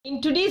In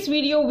today's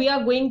video, we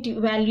are going to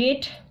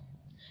evaluate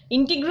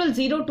integral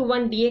 0 to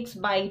 1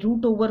 dx by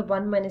root over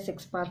 1 minus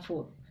x power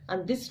 4.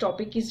 And this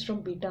topic is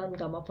from beta and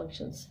gamma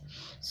functions.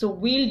 So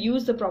we'll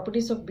use the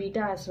properties of beta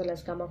as well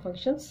as gamma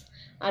functions.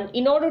 And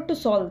in order to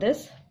solve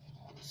this,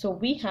 so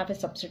we have a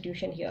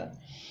substitution here.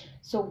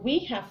 So we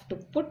have to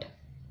put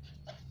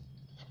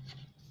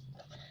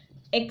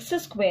x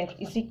square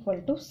is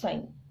equal to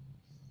sine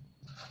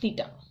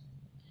theta.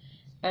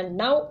 And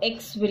now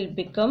x will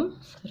become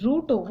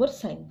root over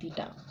sine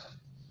theta.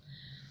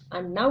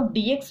 And now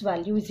dx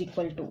value is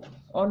equal to,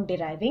 on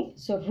deriving,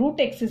 so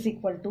root x is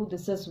equal to,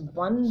 this is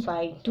 1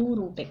 by 2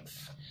 root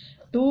x,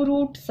 2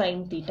 root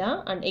sine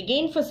theta, and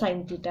again for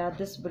sine theta,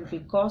 this will be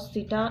cos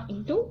theta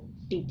into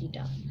d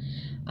theta.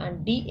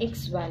 And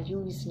dx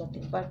value is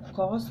nothing but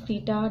cos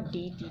theta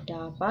d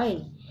theta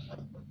by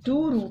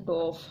 2 root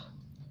of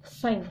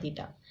sine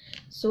theta.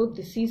 So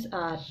this is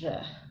our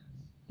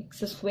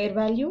x square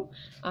value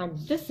and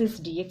this is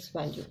dx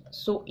value.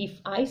 So if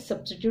I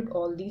substitute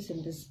all these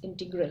in this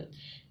integral,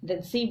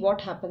 then see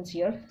what happens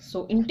here.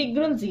 So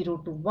integral 0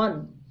 to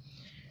 1,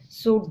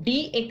 so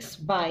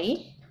dx by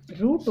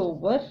root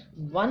over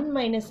 1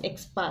 minus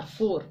x power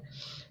 4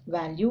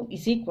 value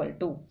is equal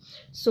to,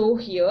 so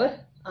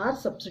here our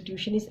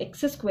substitution is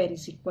x square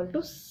is equal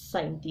to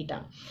sine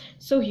theta.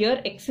 So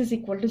here x is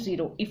equal to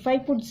 0. If I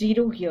put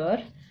 0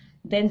 here,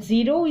 then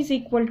 0 is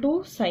equal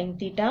to sine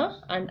theta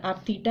and our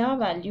theta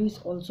value is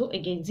also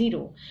again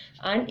 0.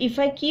 And if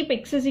I keep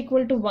x is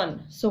equal to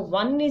 1, so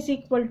 1 is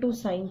equal to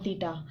sine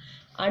theta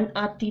and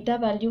our theta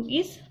value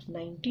is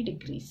 90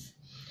 degrees.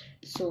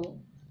 So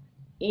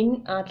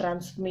in our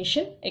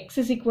transformation, x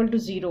is equal to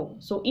 0.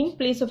 So in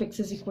place of x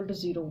is equal to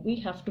 0,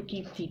 we have to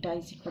keep theta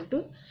is equal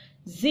to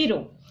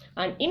 0.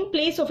 And in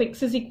place of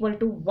x is equal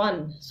to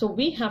 1, so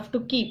we have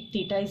to keep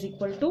theta is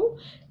equal to,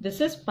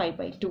 this is pi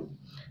by 2.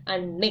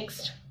 And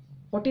next,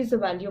 what is the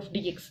value of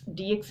dx?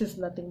 Dx is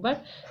nothing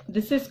but,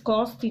 this is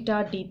cos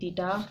theta d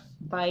theta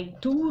by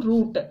 2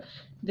 root,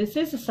 this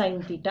is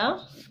sine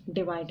theta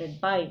divided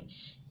by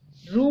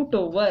root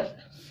over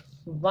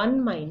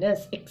 1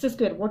 minus x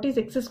square. What is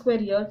x square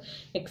here?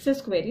 X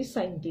square is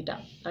sine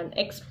theta and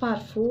x power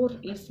 4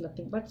 is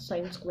nothing but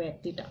sine square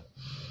theta.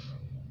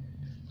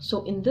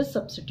 So in this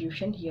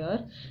substitution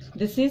here,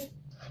 this is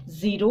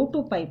 0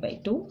 to pi by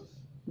 2,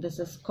 this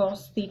is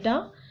cos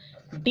theta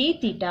d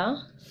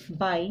theta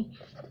by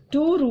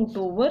 2 root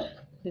over,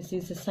 this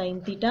is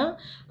sine theta,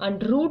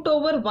 and root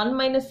over 1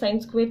 minus sine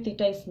square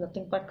theta is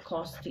nothing but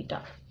cos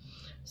theta.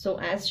 So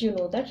as you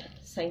know that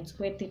sine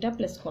square theta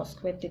plus cos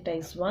square theta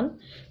is 1,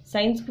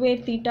 sine square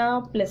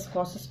theta plus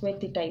cos square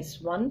theta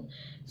is 1.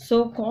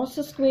 So cos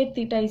square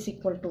theta is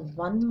equal to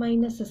 1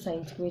 minus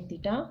sine square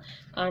theta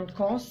and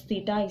cos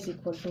theta is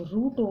equal to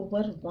root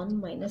over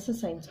 1 minus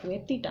sine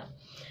square theta.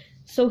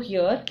 So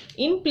here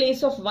in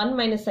place of 1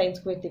 minus sine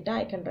square theta,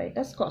 I can write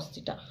as cos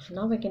theta.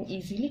 Now I can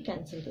easily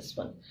cancel this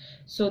one.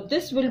 So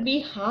this will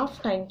be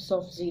half times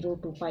of 0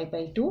 to pi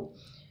by 2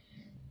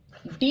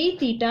 d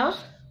theta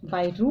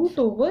by root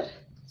over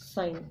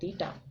sine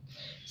theta.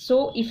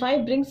 So if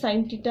I bring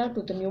sine theta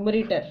to the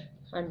numerator,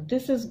 and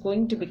this is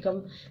going to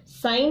become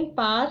sine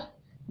power,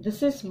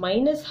 this is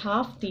minus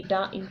half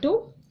theta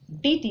into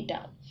d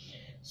theta.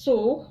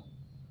 So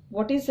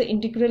what is the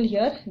integral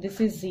here?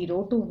 This is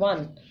 0 to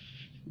 1.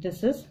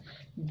 This is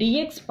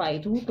dx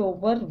by root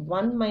over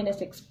 1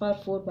 minus x power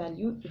 4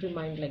 value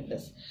remained like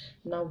this.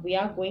 Now we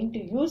are going to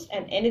use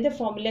another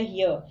formula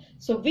here.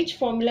 So which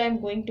formula I am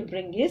going to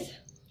bring is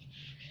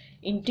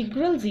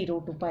integral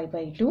 0 to pi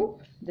by 2.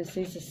 This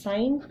is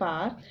sine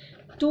power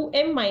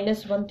 2m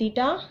minus 1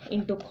 theta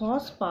into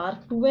cos power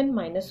 2n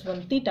minus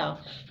 1 theta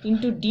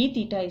into d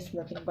theta is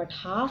nothing but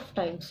half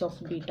times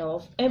of beta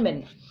of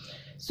mn.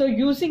 So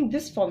using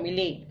this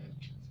formula,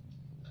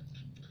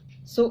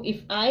 so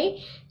if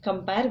I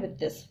compare with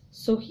this,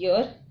 so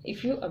here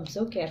if you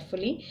observe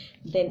carefully,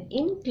 then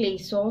in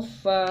place of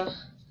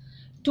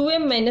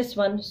 2m minus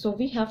 1, so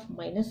we have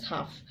minus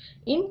half.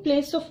 In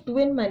place of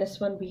 2n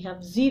minus 1, we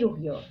have 0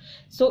 here.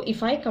 So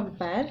if I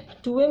compare,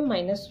 2m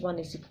minus 1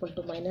 is equal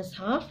to minus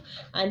half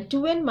and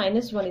 2n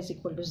minus 1 is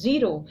equal to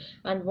 0.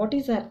 And what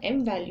is our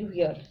m value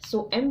here?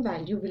 So m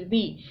value will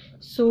be,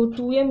 so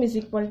 2m is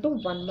equal to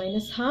 1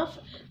 minus half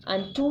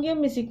and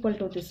 2m is equal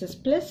to, this is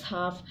plus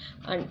half,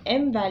 and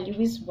m value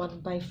is 1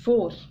 by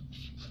 4.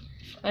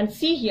 And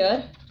see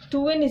here,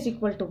 2n is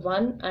equal to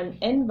 1 and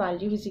n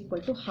value is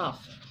equal to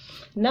half.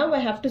 Now I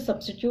have to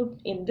substitute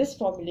in this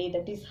formula,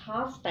 that is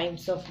half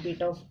times of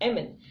beta of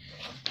mn.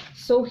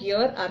 So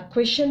here our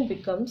question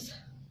becomes,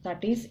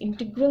 that is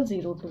integral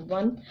 0 to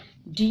 1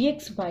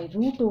 dx by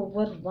root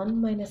over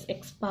 1 minus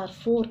x power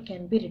 4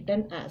 can be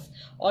written as,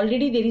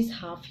 already there is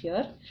half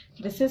here,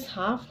 this is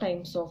half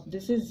times of,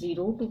 this is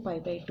 0 to pi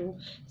by 2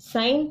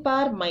 sine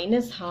power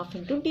minus half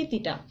into d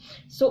theta.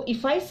 So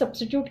if I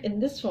substitute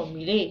in this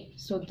formula,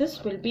 so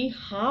this will be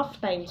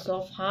half times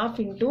of half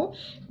into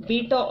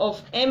beta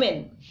of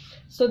mn.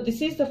 So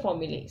this is the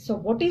formula. So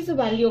what is the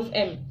value of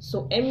m?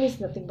 So m is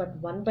nothing but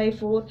 1 by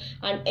 4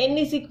 and n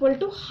is equal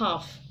to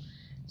half.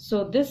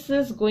 So this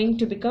is going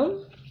to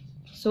become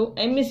So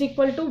m is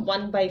equal to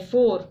 1 by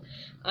 4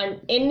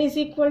 and n is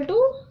equal to,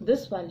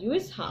 this value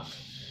is half.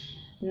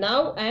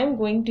 Now I am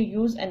going to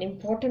use an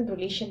important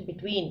relation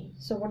between.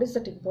 So what is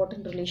that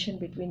important relation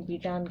between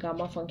beta and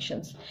gamma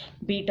functions?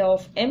 Beta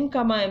of m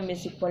comma m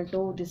is equal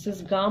to, this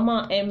is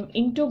gamma m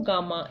into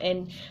gamma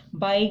n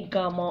by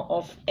gamma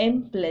of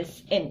m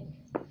plus n.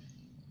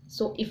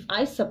 So if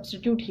I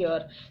substitute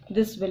here,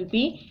 this will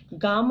be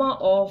gamma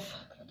of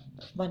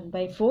 1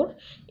 by 4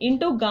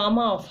 into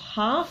gamma of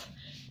half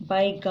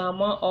by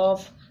gamma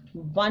of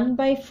 1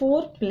 by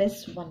 4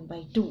 plus 1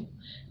 by 2,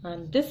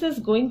 and this is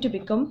going to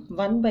become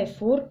 1 by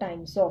 4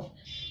 times of,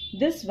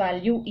 this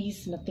value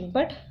is nothing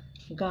but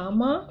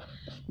gamma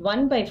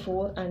 1 by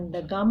 4 and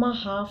the gamma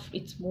half,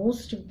 its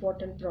most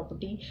important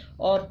property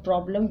or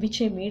problem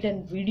which I made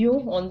a video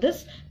on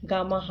this.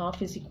 Gamma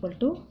half is equal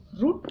to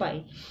root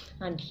pi,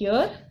 and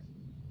here,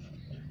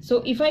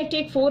 so if I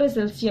take 4 as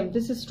LCM,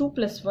 this is 2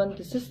 plus 1,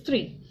 this is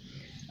 3,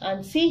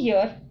 and see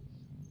here,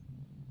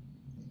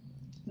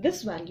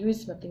 this value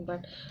is nothing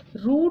but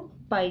root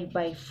pi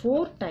by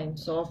 4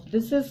 times of,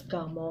 this is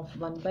gamma of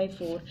 1 by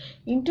 4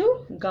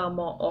 into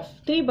gamma of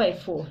 3 by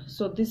 4.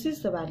 So this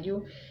is the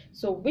value,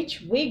 so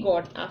which we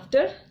got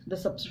after the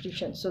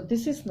substitution. So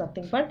this is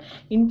nothing but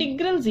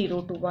integral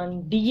 0 to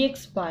 1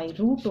 dx by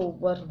root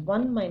over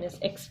 1 minus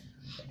x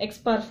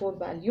power 4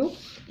 value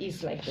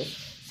is like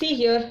this. See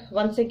here,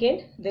 once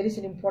again there is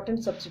an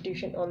important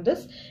substitution on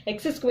this.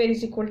 X square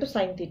is equal to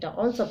sine theta.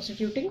 On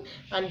substituting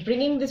and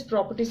bringing these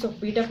properties of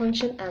beta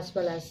function as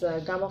well as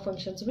gamma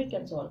functions, we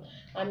can solve.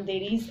 And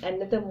there is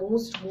another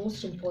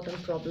most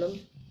important problem.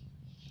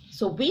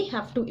 So we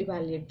have to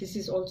evaluate, this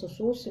is also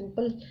so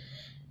simple,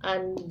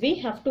 and we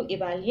have to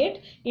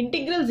evaluate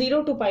integral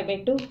 0 to pi by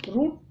 2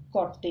 root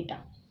cot theta.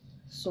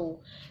 So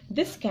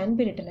this can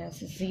be written as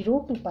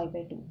 0 to pi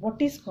by 2.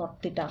 What is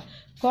cot theta?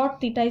 Cot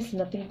theta is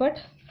nothing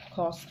but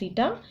cos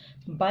theta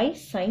by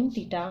sin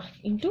theta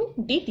into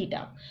d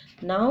theta.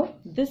 Now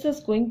this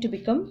is going to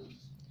become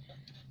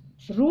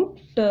root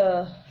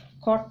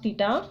cot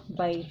theta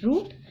by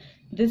root,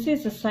 this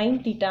is a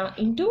sin theta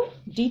into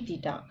d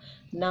theta.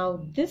 Now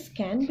this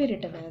can be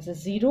written as a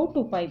 0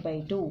 to pi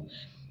by 2.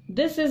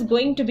 This is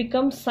going to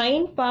become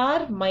sin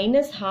power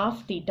minus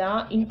half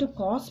theta into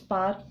cos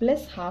power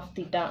plus half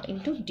theta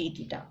into d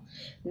theta.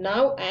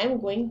 Now I am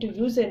going to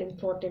use an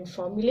important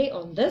formula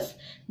on this,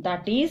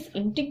 that is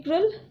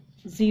integral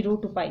 0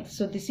 to pi.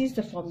 So this is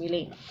the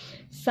formula.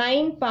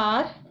 Sin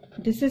power,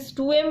 this is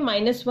 2m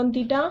minus 1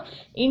 theta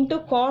into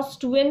cos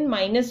 2n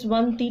minus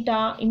 1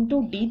 theta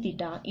into d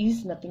theta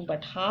is nothing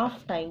but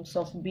half times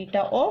of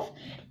beta of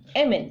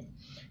mn.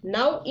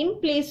 Now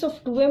in place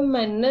of 2m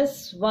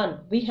minus 1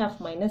 we have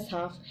minus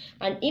half,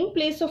 and in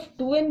place of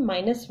 2n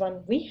minus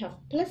 1 we have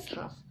plus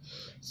half.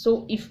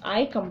 So if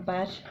I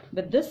compare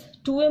with this,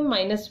 2m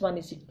minus 1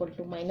 is equal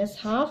to minus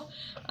half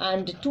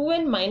and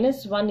 2n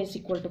minus 1 is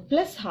equal to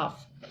plus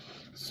half.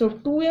 So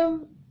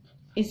 2m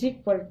is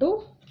equal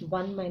to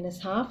 1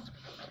 minus half,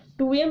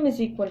 2m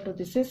is equal to,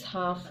 this is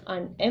half,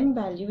 and m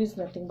value is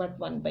nothing but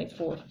 1 by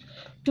 4.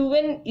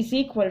 2n is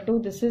equal to,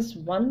 this is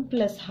 1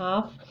 plus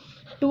half,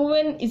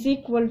 2n is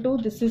equal to,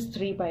 this is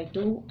 3 by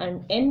 2,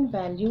 and n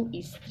value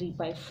is 3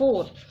 by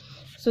 4.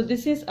 So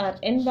this is our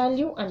n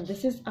value and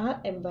this is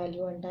our m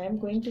value, and I am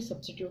going to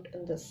substitute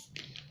in this.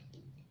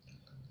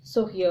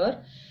 So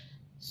here,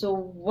 so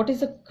what is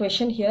the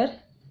question here?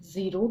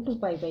 0 to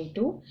pi by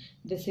 2,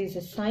 this is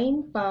a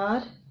sin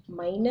power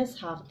minus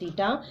half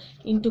theta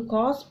into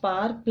cos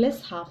power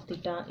plus half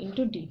theta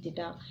into d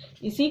theta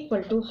is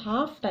equal to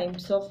half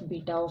times of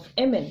beta of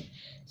mn.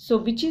 So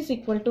which is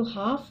equal to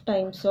half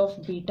times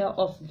of beta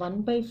of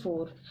 1 by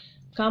 4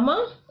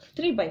 comma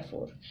 3 by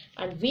 4,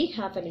 and we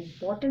have an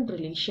important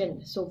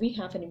relation. So we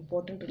have an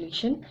important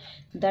relation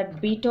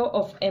that beta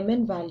of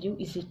mn value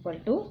is equal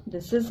to,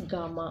 this is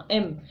gamma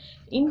m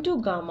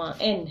into gamma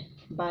n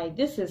by,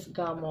 this is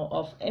gamma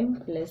of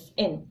m plus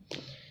n.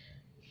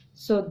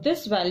 So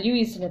this value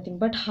is nothing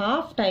but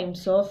half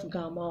times of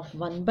gamma of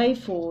 1 by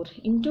 4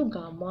 into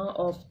gamma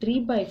of 3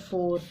 by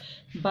 4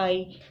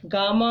 by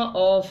gamma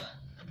of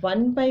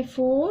 1 by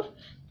 4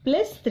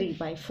 plus 3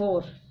 by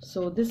 4.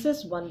 So this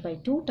is 1 by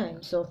 2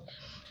 times of,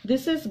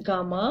 this is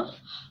gamma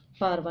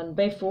power 1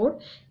 by 4,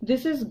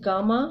 this is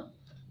gamma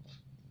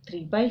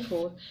 3 by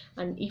 4,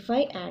 and if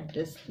I add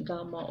this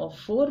gamma of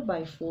 4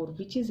 by 4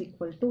 which is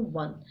equal to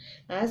 1,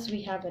 as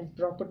we have a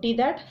property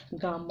that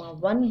gamma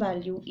 1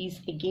 value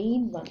is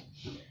again 1.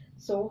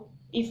 So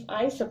if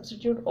I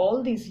substitute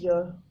all these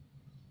here,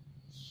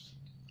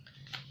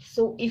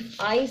 so if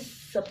I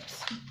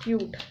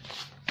substitute,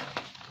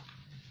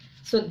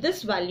 so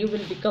this value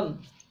will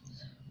become,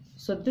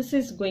 so this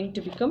is going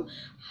to become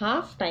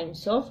half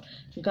times of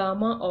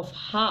gamma of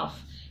half.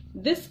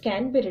 This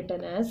can be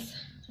written as,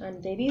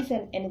 and there is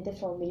another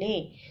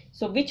formula.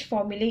 So which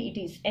formula it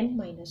is? N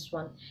minus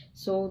 1.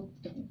 So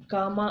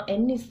gamma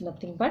n is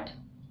nothing but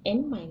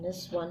n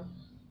minus 1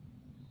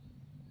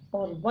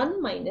 or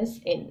 1 minus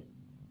n.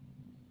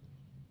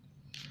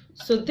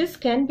 So this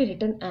can be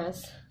written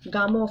as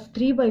gamma of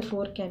 3 by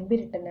 4 can be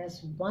written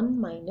as 1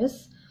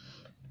 minus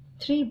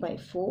 3 by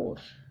 4.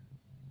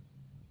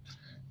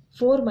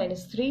 4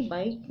 minus 3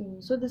 by,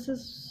 so this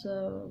is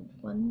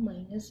 1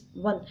 minus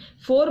 1.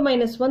 4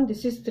 minus 1,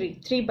 this is 3.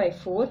 3 by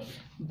 4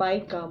 by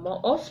gamma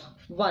of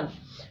 1.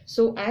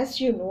 So as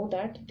you know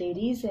that there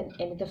is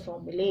another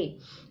formula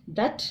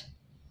that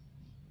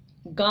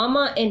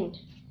gamma n,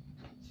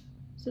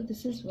 so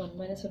this is 1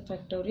 minus a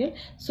factorial.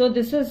 So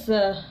this is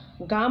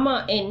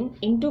gamma n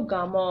into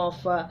gamma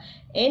of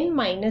n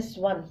minus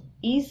 1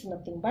 is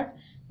nothing but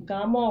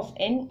gamma of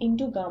n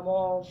into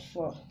gamma of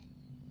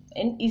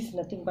n is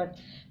nothing but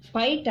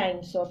pi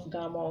times of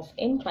gamma of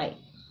n pi.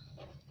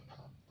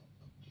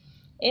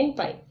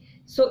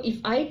 So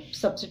if I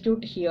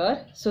substitute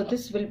here, so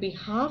this will be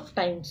half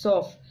times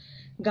of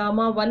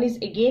gamma 1 is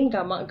again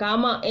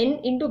gamma n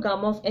into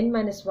gamma of n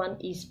minus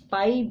 1 is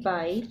pi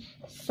by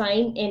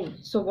sine n.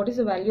 So what is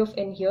the value of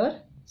n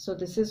here? So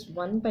this is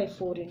 1 by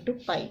 4 into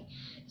pi.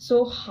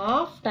 So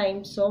half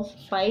times of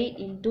pi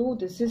into,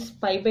 this is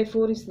pi by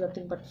 4 is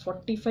nothing but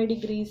 45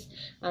 degrees,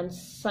 and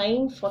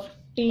sine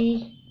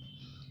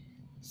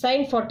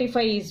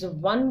 45 is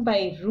 1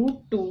 by root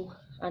 2,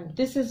 and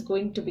this is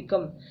going to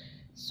become,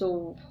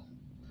 so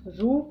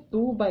root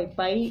 2 by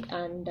pi,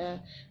 and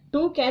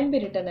 2 can be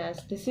written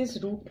as, this is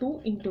root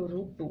 2 into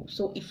root 2.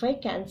 So if I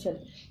cancel,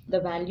 the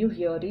value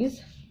here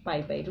is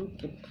pi by root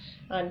 2,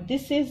 and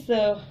this is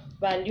the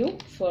value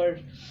for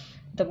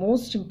the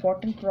most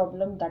important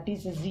problem, that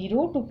is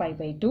 0 to pi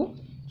by 2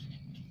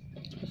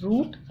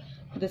 root,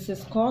 this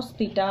is cos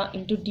theta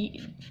into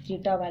d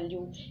theta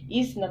value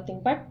is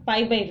nothing but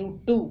pi by root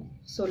 2.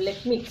 So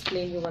let me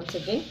explain you once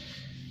again.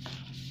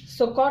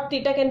 So cot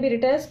theta can be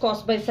written as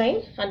cos by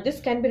sine, and this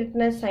can be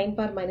written as sine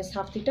power minus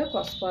half theta,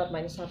 cos power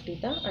minus half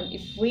theta. And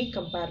if we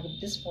compare with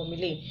this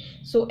formula,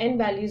 so n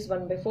value is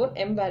 1 by 4,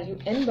 n value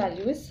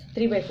is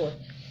 3 by 4.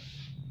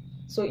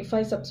 So if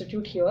I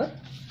substitute here,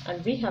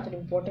 and we have an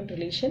important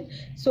relation,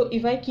 so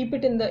if I keep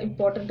it in the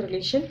important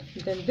relation,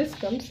 then this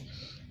comes,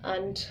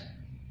 and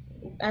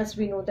as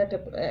we know that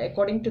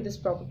according to this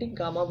property,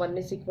 gamma 1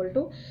 is equal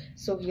to,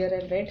 so here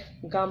I read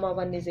gamma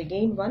 1 is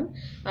again 1,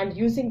 and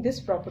using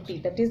this property,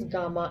 that is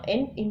gamma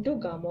n into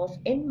gamma of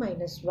n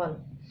minus 1.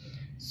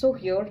 So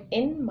here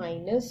n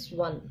minus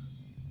 1,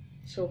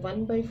 so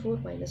 1 by 4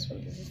 minus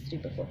 1, this is 3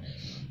 by 4.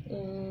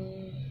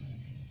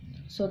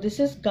 So this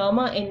is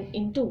gamma n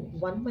into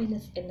 1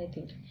 minus n, I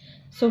think.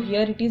 So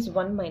here it is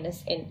 1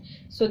 minus n.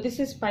 So this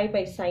is pi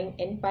by sine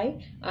n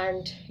pi,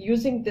 and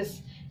using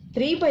this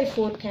 3 by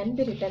 4 can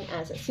be written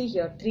as, see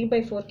here, 3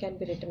 by 4 can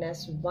be written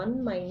as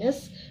 1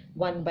 minus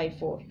 1 by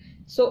 4.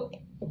 So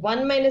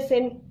 1 minus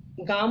n,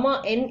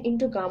 gamma n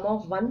into gamma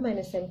of 1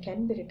 minus n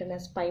can be written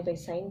as pi by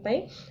sine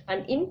pi,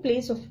 and in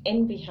place of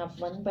n we have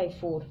 1 by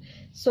 4.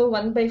 So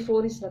 1 by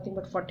 4 is nothing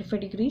but 45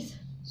 degrees.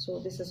 So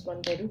this is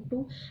 1 by root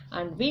 2,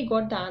 and we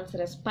got the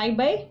answer as pi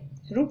by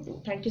root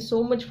 2. Thank you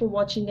so much for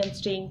watching and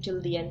staying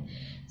till the end.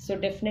 So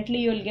definitely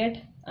you'll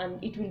get,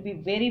 and it will be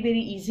very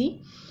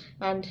easy.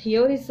 And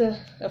here is a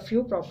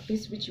few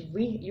properties which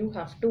you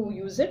have to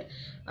use it,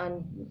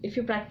 and if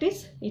you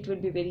practice, it will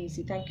be very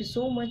easy. Thank you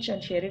so much,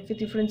 and share it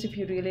with your friends if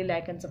you really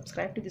like, and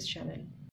subscribe to this channel.